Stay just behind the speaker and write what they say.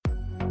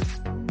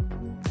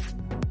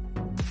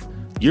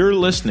You're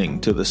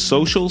listening to the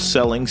Social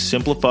Selling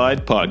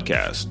Simplified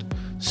podcast.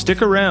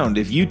 Stick around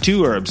if you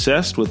too are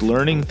obsessed with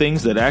learning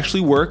things that actually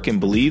work and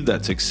believe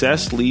that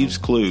success leaves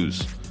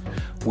clues.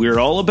 We're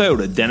all about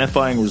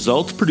identifying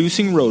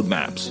results-producing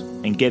roadmaps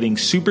and getting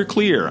super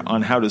clear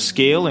on how to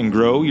scale and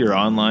grow your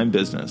online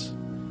business.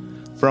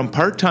 From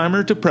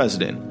part-timer to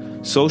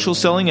president, social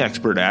selling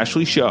expert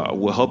Ashley Shaw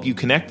will help you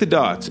connect the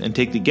dots and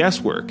take the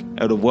guesswork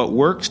out of what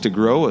works to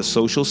grow a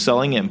social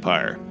selling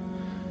empire.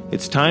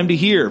 It's time to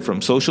hear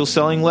from social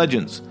selling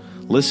legends,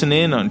 listen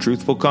in on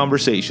truthful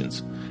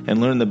conversations,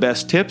 and learn the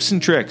best tips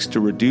and tricks to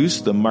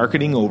reduce the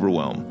marketing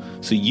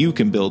overwhelm so you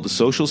can build the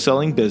social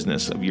selling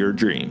business of your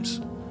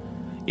dreams.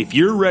 If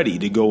you're ready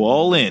to go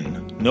all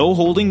in, no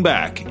holding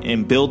back,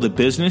 and build the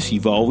business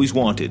you've always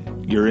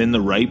wanted, you're in the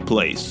right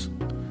place.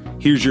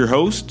 Here's your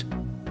host,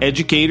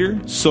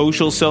 educator,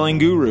 social selling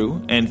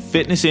guru, and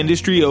fitness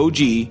industry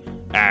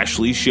OG,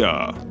 Ashley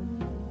Shaw.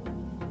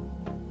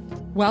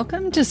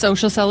 Welcome to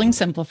Social Selling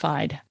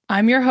Simplified.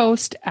 I'm your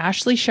host,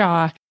 Ashley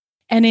Shaw,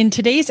 and in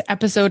today's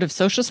episode of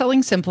Social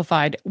Selling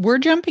Simplified, we're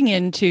jumping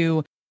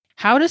into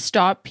how to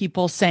stop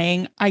people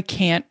saying, I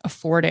can't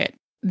afford it.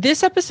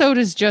 This episode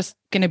is just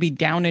going to be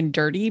down and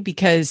dirty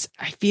because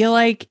I feel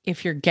like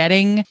if you're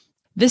getting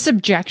this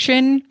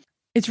objection,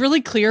 it's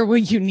really clear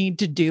what you need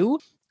to do,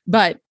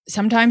 but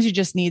sometimes you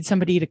just need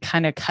somebody to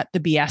kind of cut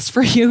the BS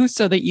for you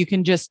so that you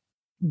can just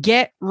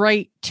get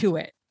right to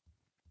it.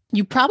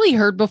 You probably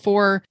heard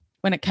before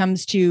when it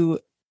comes to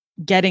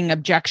getting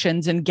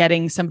objections and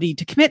getting somebody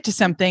to commit to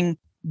something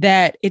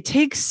that it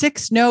takes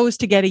 6 no's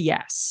to get a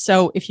yes.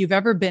 So if you've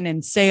ever been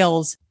in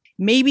sales,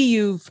 maybe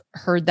you've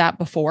heard that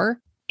before.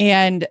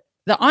 And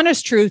the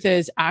honest truth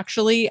is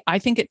actually, I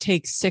think it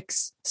takes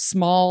 6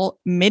 small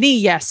mini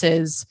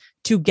yeses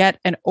to get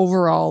an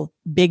overall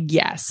big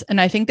yes. And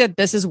I think that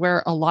this is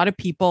where a lot of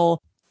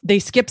people, they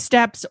skip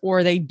steps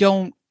or they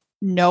don't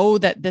know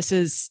that this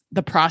is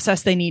the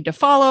process they need to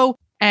follow.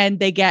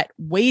 And they get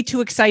way too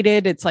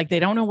excited. It's like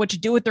they don't know what to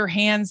do with their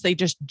hands. They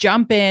just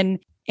jump in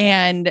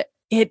and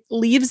it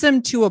leaves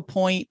them to a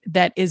point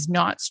that is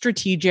not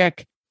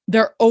strategic.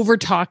 They're over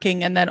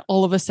talking. And then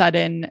all of a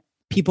sudden,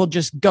 people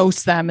just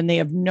ghost them and they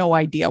have no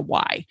idea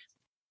why.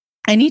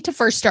 I need to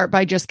first start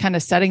by just kind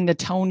of setting the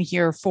tone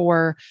here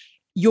for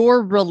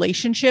your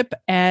relationship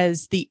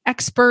as the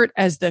expert,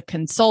 as the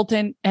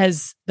consultant,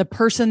 as the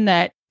person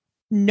that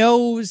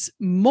knows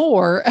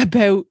more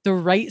about the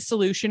right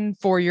solution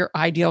for your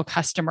ideal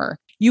customer.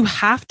 You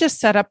have to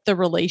set up the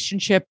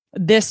relationship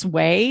this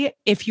way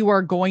if you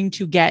are going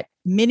to get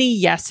many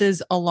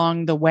yeses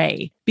along the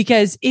way.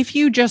 Because if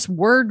you just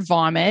word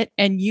vomit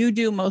and you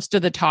do most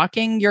of the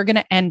talking, you're going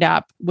to end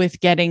up with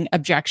getting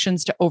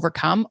objections to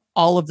overcome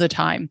all of the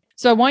time.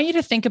 So I want you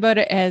to think about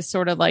it as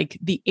sort of like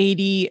the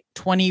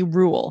 80-20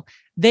 rule.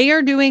 They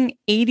are doing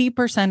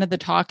 80% of the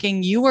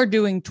talking. You are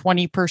doing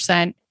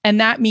 20%. And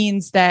that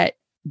means that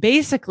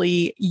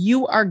basically,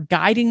 you are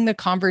guiding the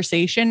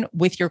conversation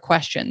with your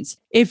questions.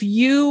 If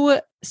you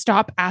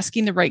stop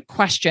asking the right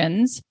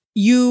questions,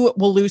 you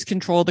will lose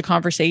control of the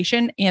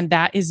conversation. And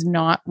that is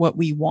not what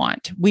we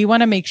want. We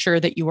want to make sure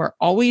that you are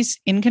always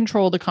in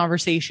control of the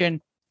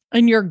conversation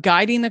and you're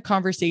guiding the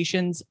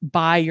conversations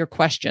by your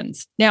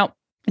questions. Now,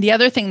 the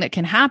other thing that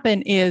can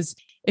happen is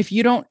if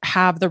you don't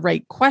have the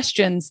right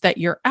questions that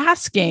you're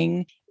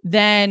asking,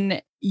 then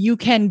you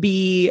can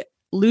be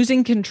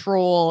losing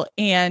control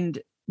and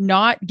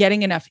not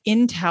getting enough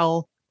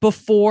intel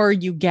before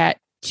you get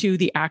to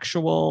the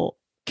actual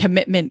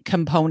commitment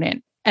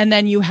component. And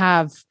then you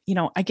have,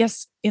 I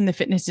guess in the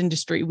fitness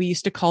industry, we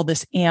used to call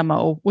this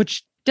ammo,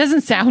 which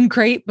doesn't sound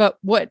great, but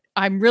what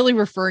I'm really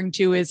referring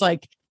to is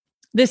like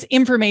this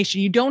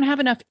information. You don't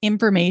have enough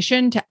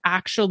information to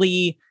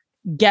actually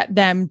get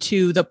them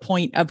to the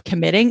point of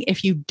committing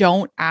if you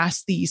don't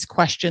ask these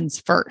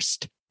questions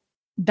first.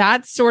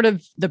 That's sort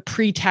of the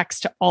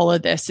pretext to all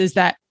of this, is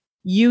that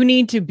you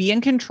need to be in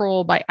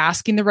control by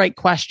asking the right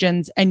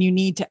questions, and you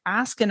need to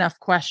ask enough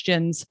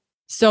questions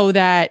so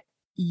that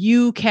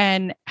you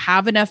can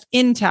have enough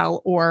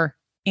intel or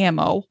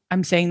ammo.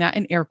 I'm saying that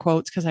in air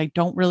quotes because I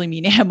don't really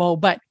mean ammo,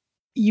 but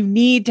you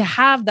need to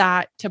have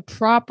that to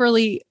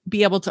properly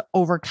be able to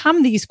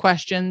overcome these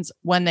questions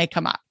when they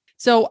come up.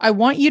 So I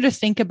want you to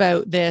think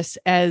about this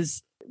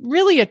as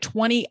really a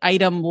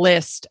 20-item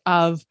list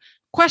of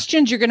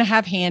questions you're going to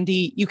have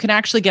handy. You can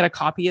actually get a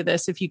copy of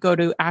this if you go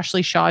to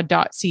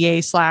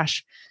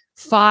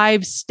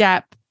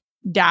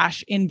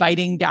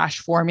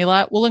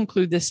ashleyshaw.ca/5-step-inviting-formula. We'll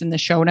include this in the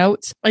show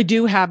notes. I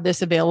do have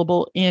this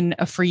available in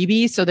a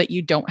freebie so that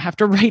you don't have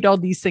to write all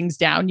these things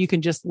down. You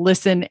can just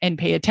listen and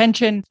pay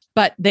attention,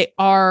 but they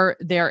are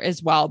there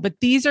as well.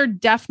 But these are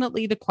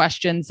definitely the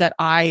questions that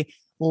I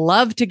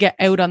love to get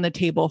out on the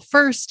table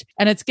first.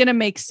 And it's going to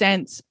make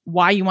sense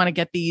why you want to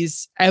get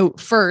these out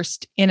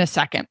first in a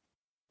second.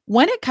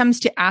 When it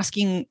comes to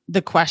asking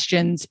the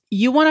questions,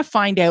 you want to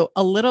find out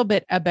a little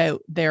bit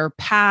about their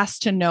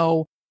past to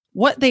know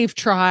what they've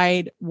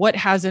tried, what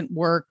hasn't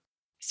worked,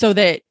 so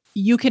that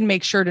you can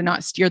make sure to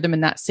not steer them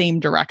in that same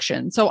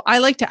direction. So I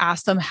like to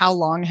ask them, how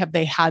long have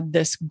they had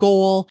this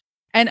goal?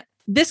 And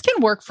this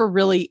can work for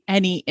really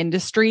any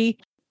industry.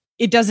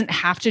 It doesn't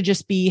have to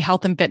just be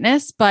health and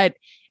fitness, but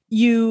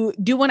you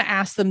do want to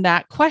ask them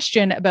that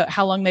question about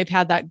how long they've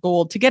had that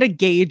goal to get a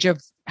gauge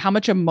of how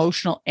much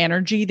emotional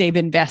energy they've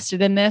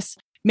invested in this.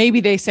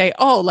 Maybe they say,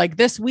 oh, like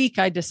this week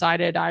I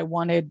decided I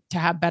wanted to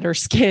have better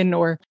skin,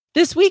 or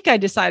this week I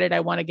decided I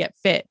want to get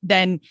fit.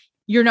 Then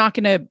you're not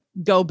going to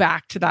go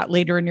back to that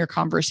later in your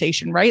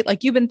conversation, right?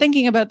 Like you've been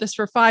thinking about this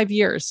for 5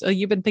 years. So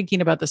you've been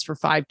thinking about this for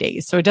 5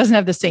 days. So it doesn't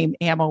have the same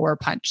ammo or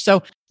punch.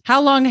 So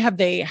how long have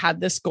they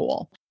had this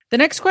goal? The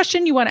next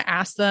question you want to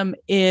ask them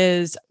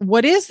is,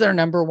 what is their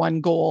number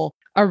one goal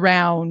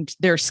around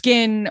their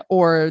skin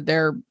or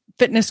their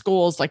fitness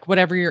goals, like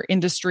whatever your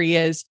industry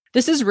is?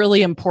 This is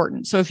really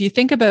important. So if you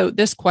think about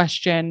this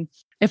question,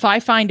 if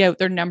I find out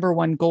their number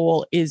one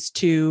goal is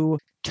to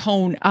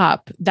tone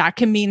up, that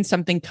can mean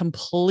something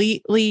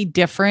completely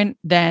different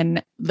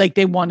than like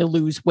they want to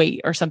lose weight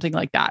or something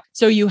like that.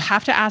 So you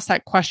have to ask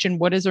that question,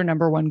 what is their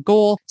number one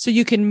goal? So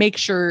you can make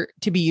sure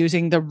to be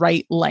using the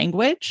right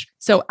language.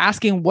 So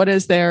asking what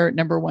is their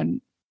number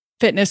one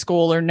fitness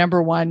goal or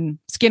number one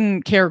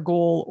skincare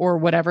goal or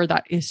whatever,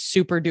 that is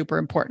super duper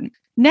important.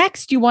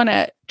 Next, you want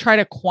to try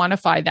to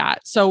quantify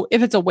that. So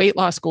if it's a weight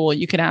loss goal,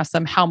 you can ask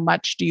them, how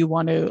much do you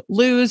want to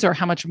lose or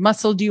how much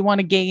muscle do you want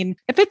to gain?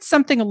 If it's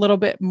something a little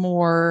bit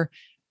more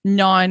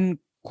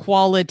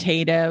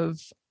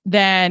non-qualitative,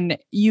 then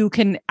you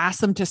can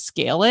ask them to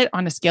scale it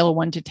on a scale of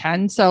 1 to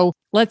 10. So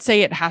let's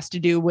say it has to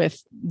do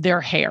with their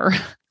hair.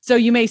 So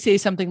you may say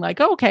something like,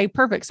 oh, okay,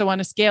 perfect. So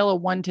on a scale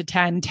of 1 to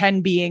 10,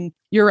 10 being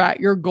you're at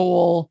your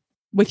goal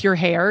with your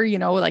hair, you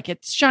know, like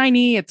it's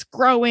shiny, it's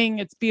growing,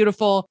 it's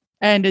beautiful.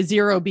 And a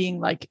 0 being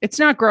like, it's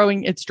not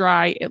growing, it's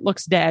dry, it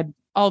looks dead,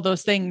 all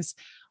those things.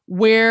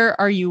 Where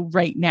are you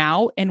right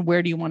now? And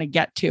where do you want to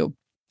get to?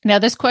 Now,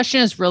 this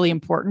question is really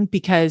important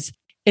because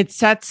it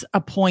sets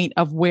a point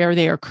of where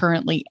they are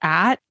currently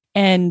at.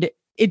 And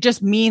it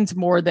just means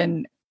more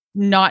than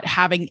not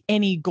having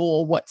any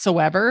goal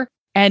whatsoever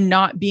and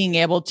not being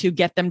able to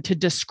get them to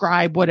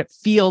describe what it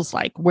feels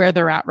like, where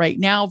they're at right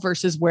now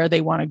versus where they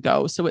want to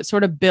go. So it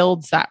sort of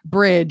builds that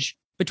bridge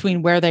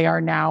between where they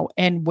are now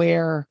and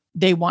where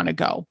they want to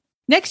go.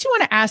 Next, you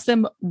want to ask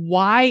them,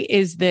 why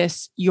is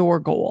this your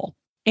goal?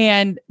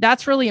 And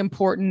that's really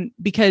important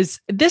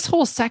because this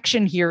whole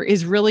section here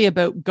is really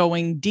about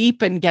going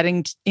deep and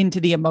getting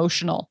into the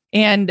emotional.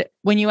 And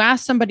when you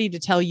ask somebody to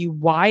tell you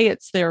why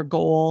it's their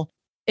goal,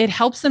 it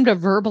helps them to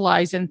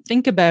verbalize and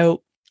think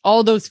about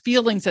all those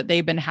feelings that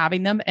they've been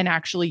having them and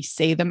actually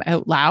say them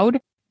out loud.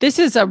 This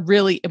is a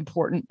really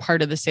important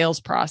part of the sales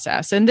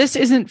process. And this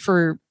isn't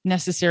for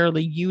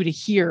necessarily you to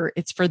hear,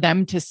 it's for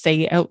them to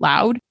say out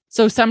loud.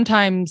 So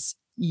sometimes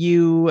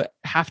you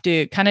have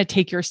to kind of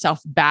take yourself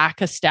back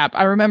a step.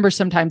 I remember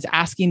sometimes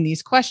asking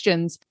these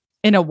questions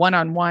in a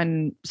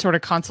one-on-one sort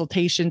of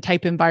consultation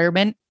type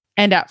environment.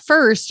 And at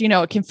first, you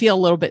know, it can feel a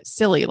little bit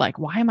silly, like,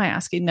 why am I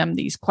asking them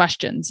these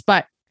questions?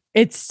 But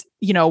it's,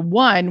 you know,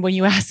 one, when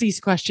you ask these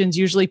questions,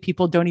 usually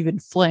people don't even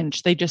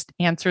flinch. They just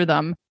answer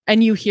them.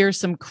 And you hear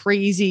some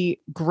crazy,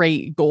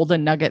 great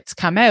golden nuggets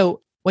come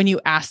out when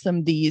you ask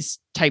them these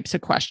types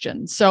of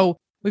questions. So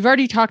we've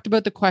already talked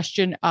about the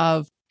question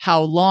of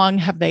how long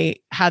have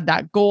they had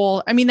that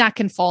goal? I mean, that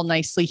can fall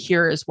nicely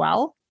here as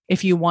well.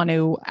 If you want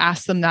to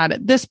ask them that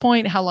at this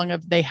point, how long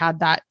have they had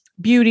that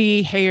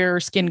beauty, hair,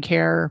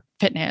 skincare,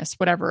 fitness,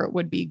 whatever it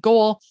would be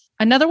goal?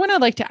 Another one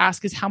I'd like to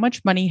ask is, how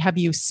much money have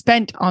you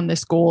spent on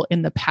this goal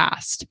in the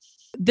past?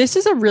 This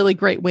is a really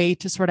great way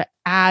to sort of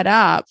add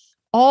up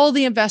all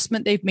the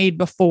investment they've made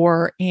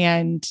before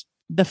and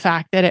the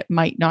fact that it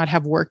might not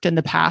have worked in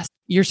the past.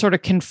 You're sort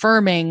of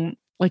confirming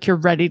like you're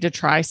ready to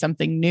try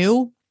something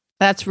new.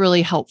 That's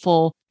really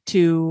helpful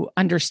to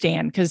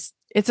understand because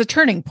it's a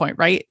turning point,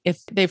 right?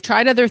 If they've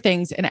tried other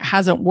things and it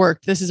hasn't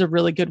worked, this is a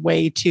really good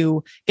way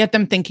to get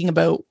them thinking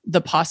about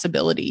the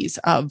possibilities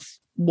of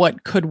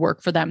what could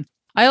work for them.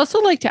 I also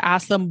like to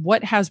ask them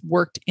what has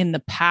worked in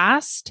the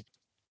past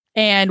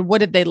and what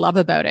did they love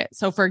about it?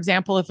 So for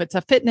example, if it's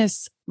a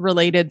fitness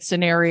related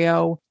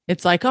scenario,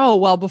 it's like, oh,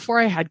 well, before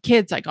I had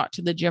kids, I got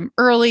to the gym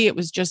early. It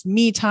was just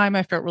me time.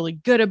 I felt really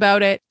good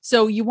about it.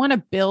 So you want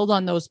to build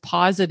on those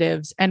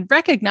positives and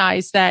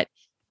recognize that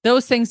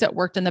those things that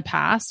worked in the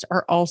past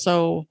are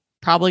also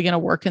probably going to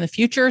work in the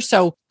future.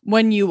 So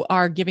when you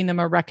are giving them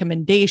a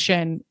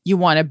recommendation, you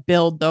want to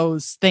build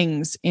those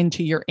things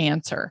into your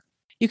answer.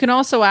 You can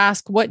also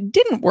ask what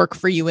didn't work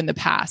for you in the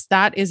past.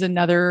 That is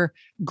another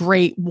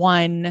great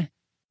one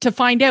to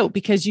find out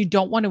because you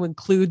don't want to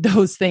include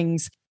those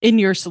things in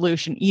your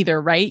solution either,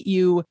 right?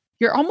 You're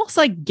almost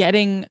like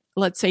getting,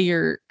 let's say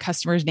your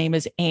customer's name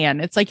is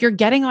Anne. It's like you're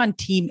getting on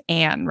team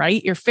Anne,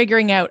 right? You're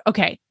figuring out,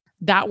 okay,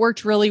 that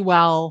worked really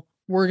well.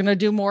 We're going to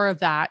do more of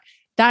that.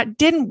 That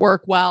didn't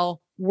work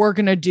well. We're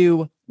going to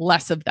do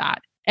less of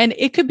that. And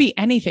it could be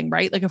anything,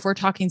 right? Like if we're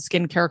talking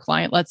skincare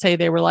client, let's say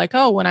they were like,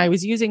 oh, when I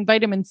was using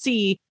vitamin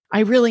C,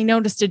 I really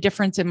noticed a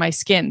difference in my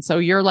skin. So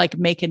you're like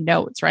making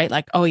notes, right?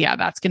 Like, oh yeah,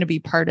 that's going to be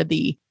part of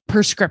the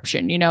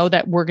prescription, you know,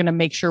 that we're going to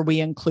make sure we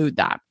include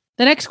that.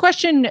 The next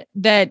question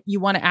that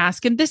you want to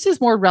ask, and this is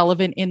more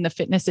relevant in the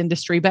fitness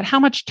industry, but how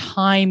much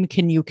time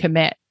can you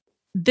commit?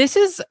 This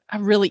is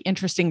a really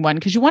interesting one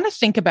because you want to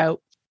think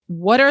about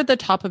what are the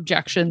top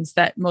objections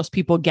that most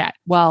people get?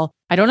 Well,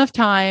 I don't have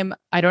time.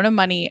 I don't have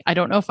money. I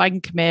don't know if I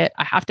can commit.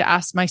 I have to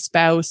ask my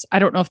spouse. I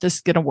don't know if this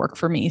is going to work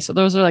for me. So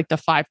those are like the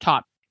 5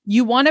 top.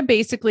 You want to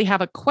basically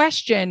have a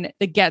question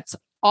that gets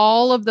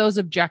all of those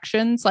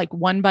objections, like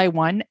one by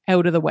one,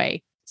 out of the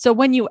way. So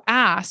when you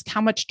ask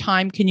how much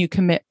time can you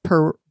commit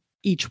per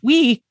each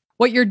week,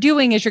 what you're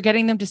doing is you're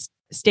getting them to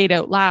state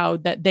out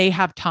loud that they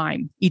have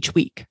time each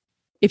week.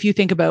 If you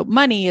think about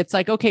money, it's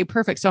like, okay,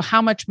 perfect. So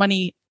how much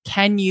money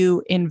can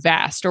you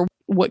invest, or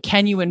what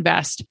can you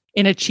invest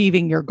in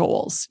achieving your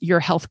goals,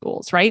 your health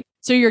goals, right?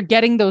 So you're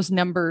getting those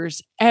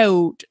numbers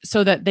out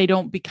so that they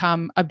don't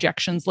become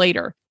objections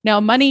later.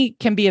 Now, money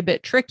can be a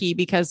bit tricky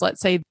because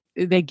let's say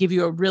they give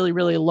you a really,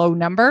 really low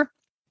number.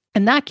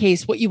 In that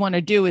case, what you want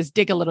to do is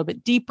dig a little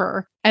bit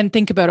deeper and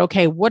think about,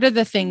 okay, what are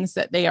the things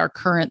that they are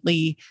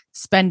currently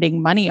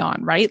spending money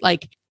on, right?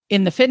 Like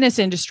in the fitness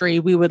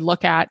industry, we would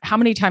look at how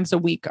many times a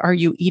week are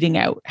you eating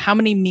out? How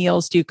many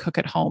meals do you cook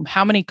at home?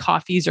 How many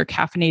coffees or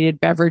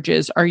caffeinated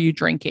beverages are you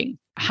drinking?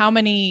 How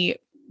many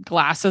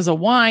glasses of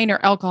wine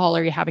or alcohol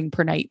are you having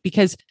per night?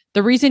 Because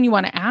the reason you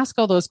want to ask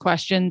all those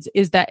questions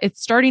is that it's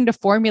starting to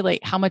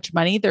formulate how much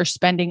money they're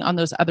spending on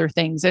those other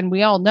things. And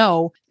we all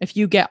know if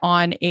you get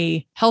on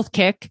a health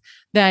kick,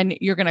 then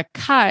you're going to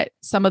cut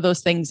some of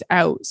those things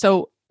out.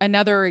 So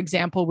another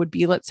example would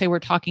be, let's say we're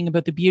talking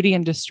about the beauty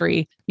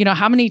industry. You know,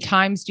 how many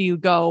times do you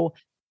go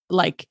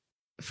like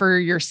for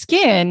your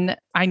skin?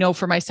 I know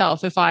for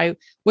myself, if I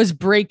was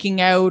breaking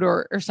out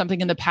or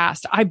something in the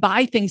past, I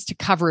buy things to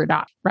cover it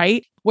up,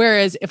 right?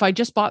 Whereas if I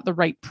just bought the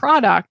right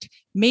product,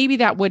 maybe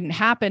that wouldn't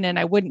happen and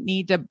I wouldn't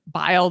need to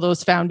buy all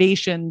those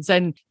foundations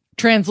and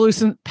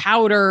translucent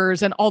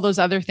powders and all those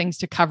other things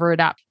to cover it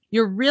up.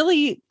 You're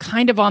really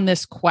kind of on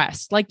this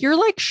quest. Like you're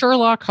like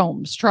Sherlock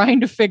Holmes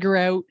trying to figure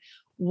out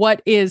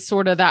what is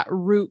sort of that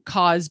root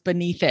cause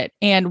beneath it.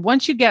 And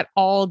once you get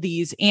all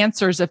these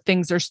answers of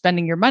things they're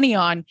spending your money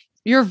on,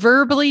 you're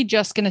verbally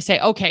just going to say,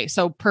 okay,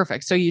 so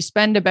perfect. So you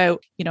spend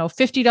about,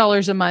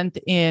 $50 a month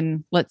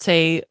in, let's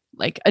say,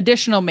 like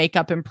additional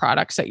makeup and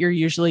products that you're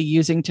usually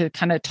using to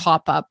kind of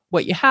top up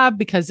what you have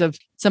because of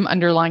some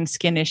underlying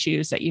skin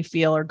issues that you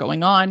feel are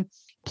going on.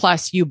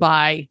 Plus you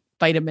buy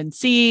vitamin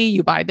C,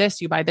 you buy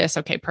this.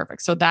 Okay,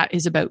 perfect. So that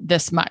is about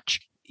this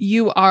much.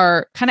 You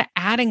are kind of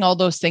adding all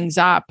those things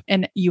up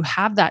and you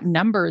have that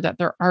number that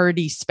they're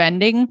already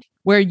spending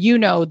where you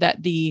know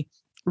that the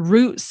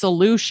root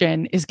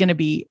solution is going to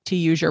be to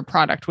use your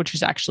product, which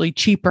is actually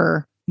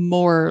cheaper,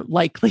 more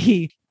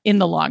likely in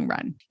the long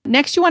run.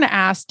 Next, you want to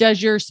ask,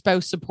 does your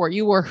spouse support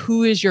you, or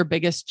who is your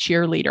biggest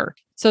cheerleader?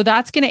 So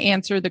that's going to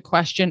answer the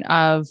question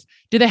of,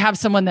 do they have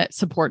someone that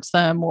supports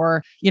them?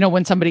 Or,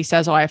 when somebody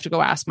says, oh, I have to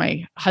go ask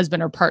my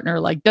husband or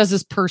partner, like, does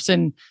this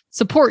person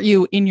support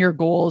you in your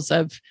goals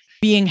of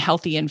being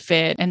healthy and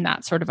fit and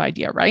that sort of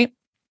idea, right?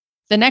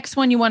 The next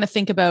one you want to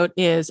think about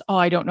is, oh,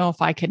 I don't know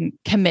if I can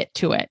commit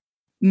to it.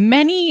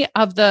 Many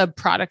of the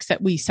products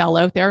that we sell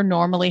out there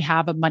normally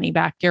have a money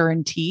back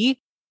guarantee.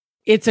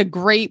 It's a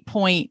great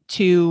point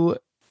to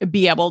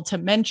be able to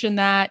mention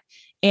that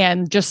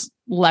and just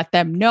let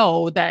them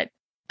know that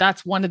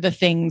that's one of the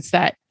things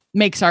that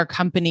makes our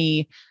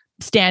company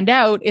stand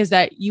out is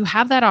that you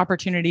have that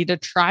opportunity to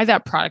try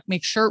that product,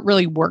 make sure it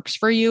really works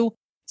for you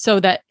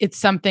so that it's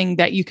something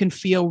that you can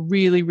feel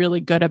really,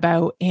 really good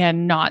about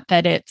and not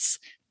that it's,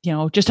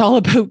 just all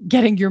about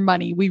getting your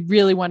money. We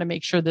really want to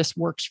make sure this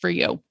works for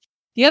you.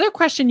 The other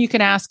question you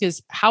can ask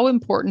is, how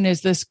important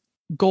is this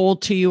goal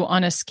to you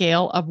on a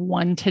scale of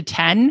 1 to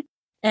 10?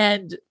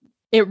 And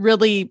it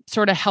really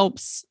sort of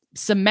helps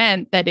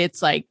cement that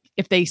it's like,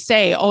 if they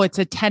say, oh, it's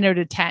a 10 out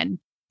of 10,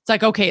 it's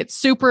like, okay, it's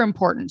super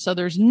important. So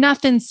there's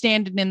nothing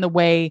standing in the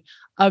way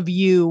of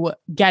you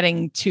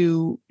getting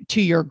to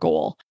your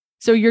goal.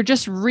 So you're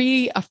just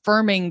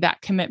reaffirming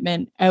that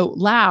commitment out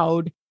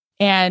loud.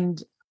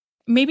 And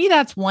maybe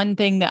that's one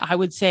thing that I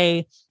would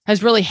say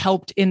has really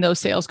helped in those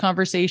sales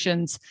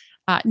conversations.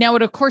 Now,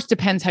 it of course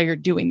depends how you're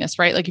doing this,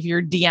 right? Like if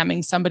you're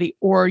DMing somebody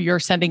or you're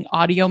sending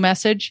audio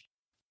message,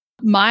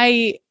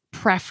 my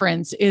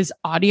preference is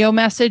audio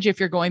message if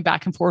you're going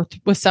back and forth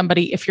with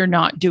somebody, if you're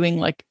not doing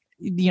like,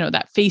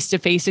 that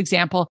face-to-face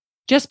example,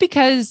 just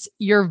because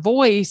your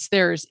voice,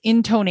 there's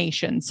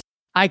intonations.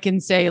 I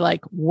can say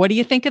like, what do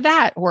you think of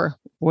that? Or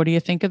what do you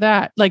think of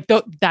that? Like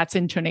that's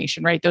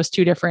intonation, right? Those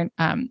two different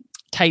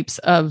types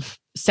of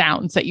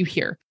sounds that you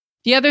hear.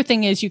 The other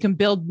thing is you can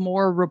build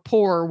more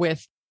rapport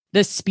with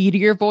the speed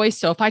of your voice.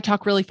 So if I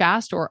talk really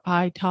fast or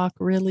I talk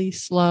really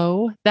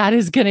slow, that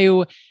is going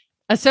to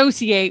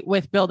associate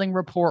with building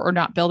rapport or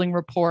not building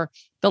rapport.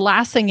 The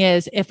last thing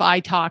is if I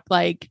talk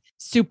like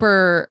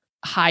super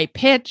high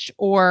pitch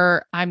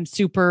or I'm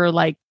super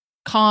like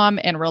calm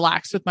and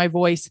relaxed with my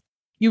voice,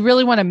 you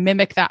really want to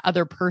mimic that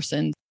other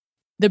person.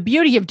 The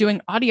beauty of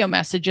doing audio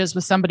messages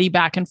with somebody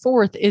back and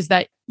forth is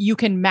that you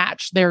can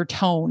match their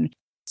tone.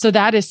 So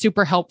that is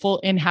super helpful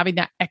in having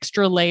that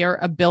extra layer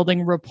of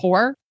building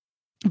rapport.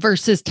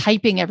 versus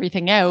typing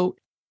everything out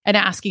and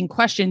asking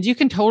questions. You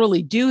can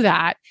totally do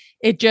that.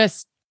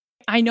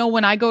 I know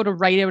when I go to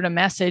write out a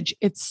message,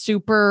 it's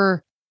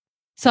super,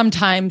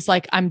 sometimes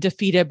like I'm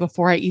defeated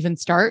before I even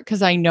start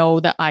because I know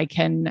that I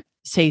can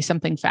say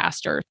something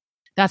faster.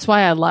 That's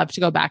why I love to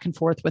go back and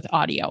forth with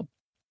audio.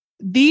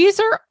 These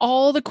are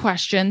all the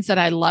questions that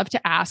I love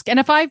to ask. And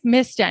if I've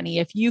missed any,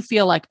 if you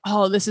feel like,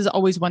 oh, this is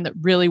always one that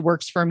really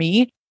works for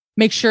me,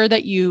 make sure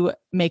that you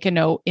make a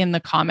note in the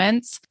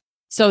comments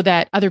so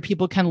that other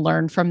people can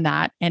learn from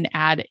that and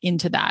add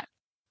into that.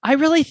 I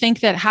really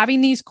think that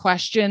having these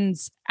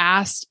questions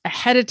asked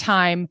ahead of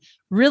time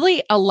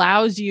really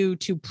allows you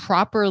to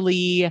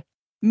properly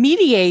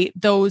mediate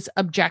those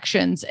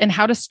objections and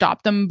how to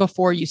stop them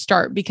before you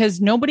start,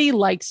 because nobody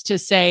likes to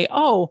say,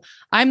 oh,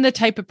 I'm the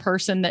type of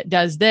person that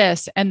does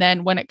this. And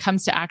then when it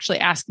comes to actually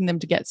asking them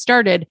to get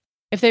started,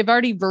 if they've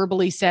already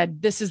verbally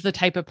said, this is the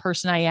type of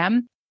person I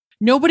am,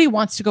 nobody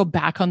wants to go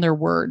back on their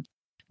word.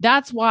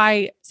 That's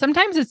why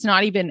sometimes it's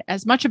not even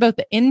as much about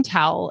the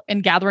intel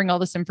and gathering all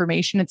this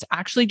information. It's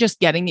actually just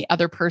getting the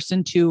other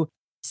person to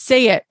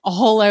say it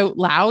all out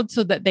loud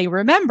so that they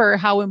remember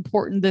how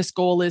important this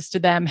goal is to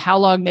them, how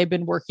long they've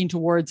been working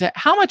towards it,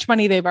 how much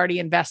money they've already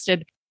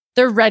invested.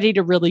 They're ready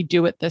to really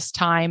do it this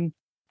time.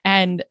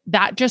 And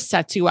that just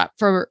sets you up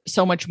for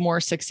so much more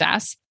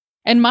success.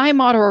 And my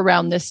motto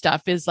around this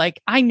stuff is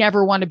like, I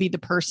never want to be the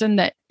person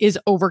that is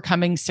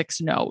overcoming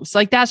 6 no's.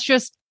 Like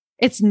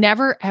it's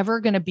never, ever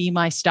going to be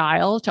my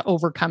style to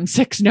overcome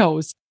 6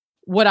 no's.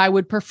 What I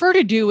would prefer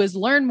to do is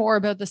learn more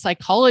about the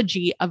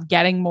psychology of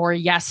getting more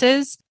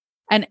yeses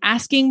and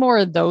asking more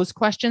of those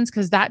questions,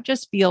 because that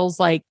just feels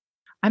like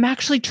I'm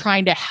actually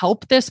trying to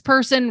help this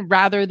person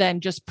rather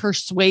than just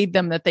persuade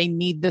them that they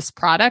need this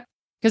product.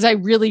 Because I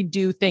really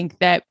do think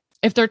that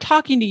if they're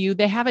talking to you,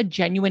 they have a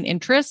genuine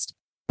interest.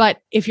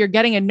 But if you're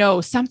getting a no,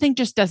 something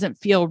just doesn't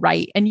feel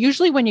right. And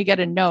usually when you get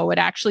a no, it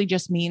actually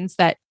just means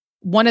that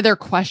one of their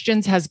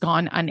questions has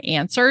gone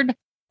unanswered.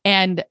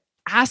 And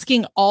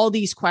asking all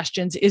these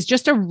questions is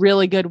just a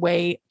really good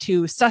way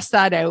to suss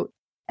that out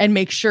and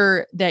make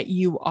sure that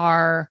you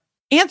are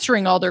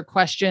answering all their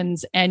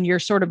questions and you're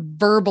sort of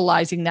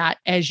verbalizing that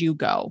as you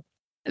go.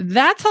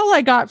 That's all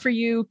I got for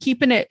you.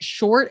 Keeping it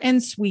short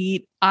and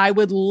sweet. I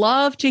would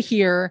love to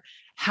hear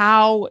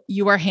how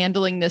you are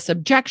handling this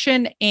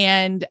objection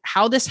and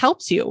how this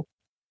helps you.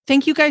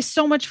 Thank you guys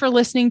so much for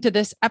listening to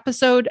this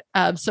episode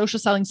of Social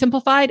Selling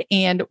Simplified,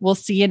 and we'll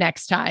see you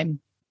next time.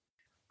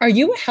 Are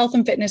you a health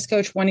and fitness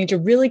coach wanting to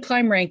really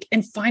climb rank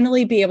and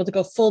finally be able to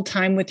go full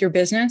time with your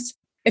business?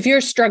 If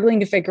you're struggling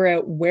to figure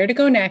out where to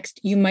go next,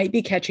 you might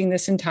be catching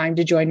this in time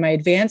to join my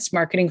Advanced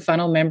Marketing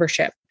Funnel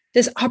membership.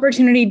 This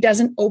opportunity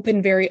doesn't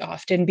open very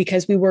often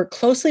because we work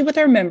closely with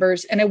our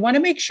members, and I want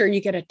to make sure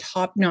you get a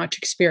top-notch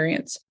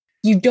experience.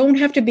 You don't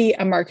have to be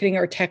a marketing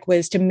or tech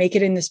whiz to make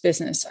it in this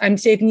business. I'm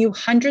saving you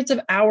hundreds of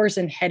hours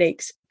and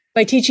headaches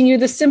by teaching you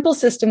the simple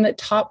system that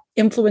top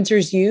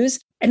influencers use,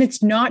 and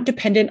it's not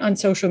dependent on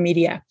social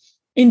media.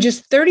 In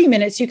just 30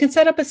 minutes, you can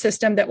set up a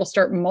system that will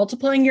start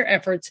multiplying your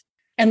efforts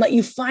and let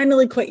you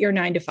finally quit your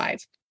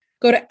 9-to-5.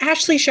 Go to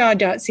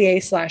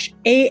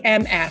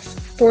ashleyshaw.ca/AMF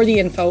for the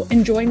info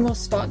and join while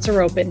spots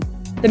are open.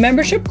 The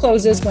membership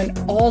closes when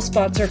all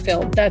spots are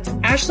filled. That's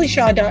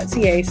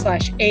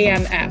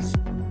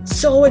ashleyshaw.ca/AMF.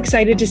 So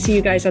excited to see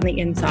you guys on the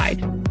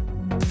inside.